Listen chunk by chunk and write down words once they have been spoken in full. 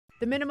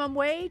The minimum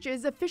wage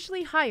is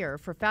officially higher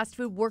for fast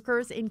food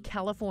workers in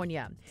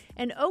California.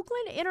 And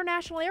Oakland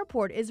International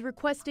Airport is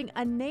requesting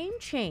a name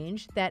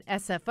change that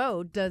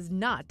SFO does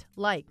not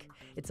like.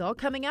 It's all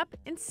coming up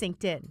in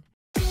Synced In.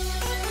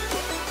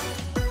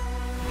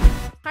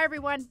 Hi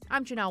everyone,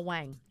 I'm Janelle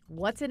Wang.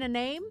 What's in a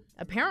name?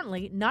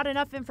 Apparently not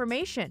enough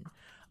information.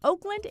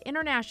 Oakland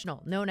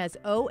International, known as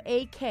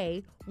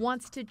OAK,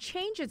 wants to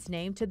change its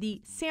name to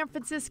the San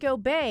Francisco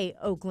Bay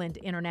Oakland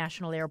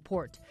International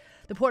Airport.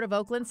 The Port of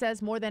Oakland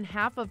says more than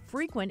half of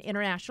frequent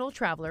international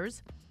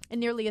travelers and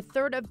nearly a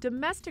third of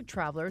domestic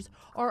travelers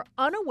are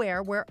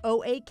unaware where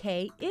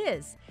OAK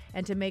is.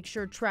 And to make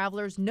sure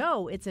travelers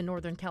know it's in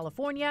Northern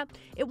California,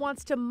 it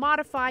wants to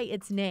modify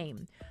its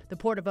name. The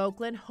Port of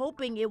Oakland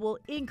hoping it will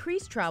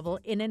increase travel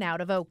in and out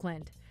of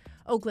Oakland.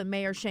 Oakland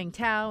Mayor Sheng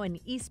Tao and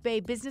East Bay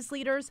business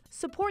leaders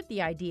support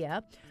the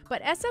idea,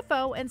 but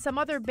SFO and some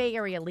other Bay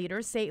Area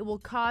leaders say it will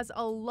cause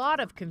a lot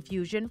of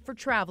confusion for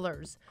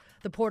travelers.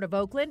 The Port of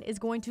Oakland is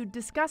going to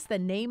discuss the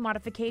name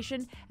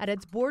modification at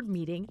its board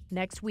meeting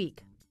next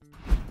week.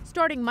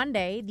 Starting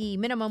Monday, the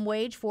minimum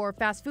wage for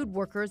fast food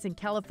workers in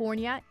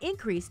California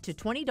increased to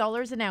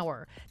 $20 an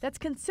hour. That's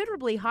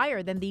considerably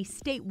higher than the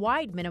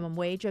statewide minimum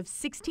wage of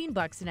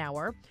 $16 an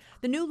hour.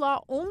 The new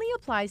law only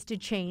applies to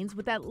chains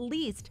with at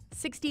least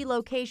 60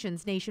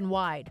 locations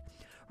nationwide.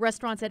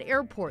 Restaurants at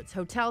airports,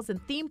 hotels,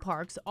 and theme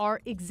parks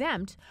are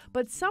exempt,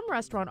 but some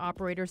restaurant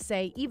operators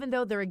say even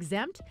though they're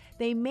exempt,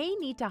 they may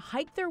need to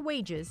hike their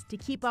wages to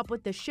keep up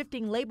with the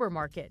shifting labor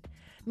market.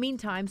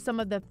 Meantime, some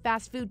of the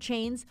fast food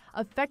chains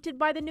affected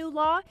by the new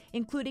law,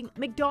 including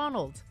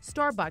McDonald's,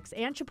 Starbucks,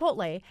 and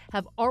Chipotle,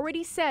 have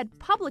already said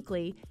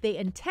publicly they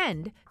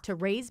intend to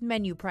raise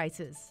menu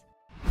prices.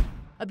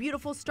 A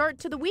beautiful start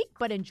to the week,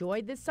 but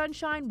enjoy this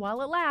sunshine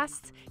while it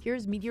lasts.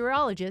 Here's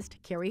meteorologist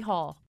Kari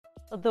Hall.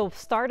 The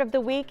start of the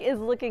week is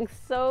looking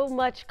so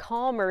much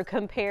calmer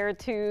compared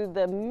to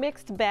the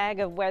mixed bag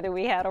of weather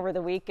we had over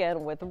the weekend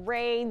with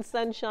rain,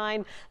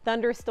 sunshine,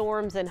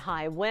 thunderstorms, and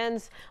high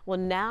winds. Well,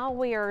 now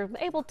we are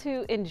able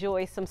to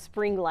enjoy some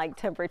spring-like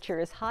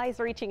temperatures, highs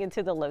reaching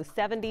into the low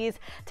 70s.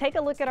 Take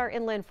a look at our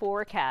inland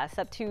forecast,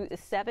 up to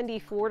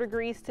 74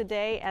 degrees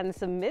today and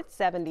some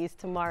mid-70s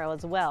tomorrow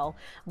as well.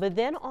 But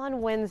then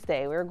on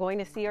Wednesday, we're going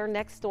to see our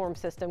next storm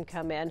system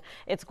come in.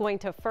 It's going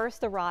to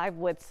first arrive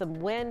with some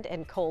wind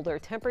and colder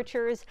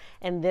temperatures,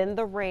 and then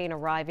the rain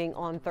arriving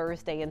on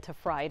Thursday into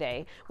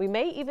Friday. We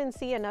may even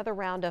see another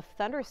round of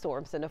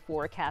thunderstorms in the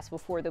forecast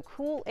before the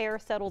cool air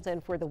settles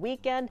in for the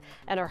weekend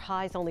and our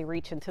highs only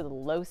reach into the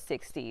low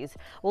 60s.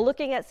 Well,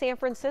 looking at San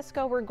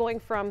Francisco, we're going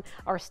from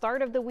our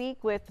start of the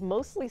week with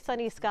mostly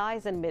sunny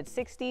skies and mid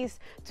 60s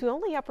to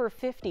only upper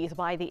 50s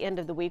by the end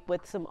of the week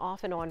with some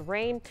off and on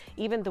rain.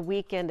 Even the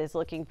weekend is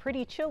looking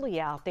pretty chilly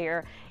out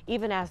there,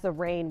 even as the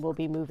rain will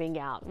be moving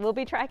out. We'll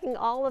be tracking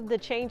all of the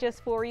changes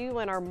for you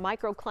in our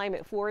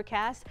Microclimate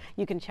Forecast.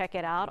 You can check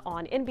it out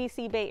on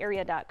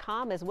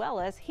NBCBayArea.com as well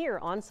as here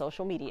on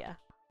social media.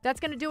 That's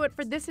going to do it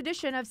for this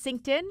edition of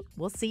Synced In.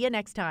 We'll see you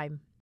next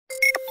time.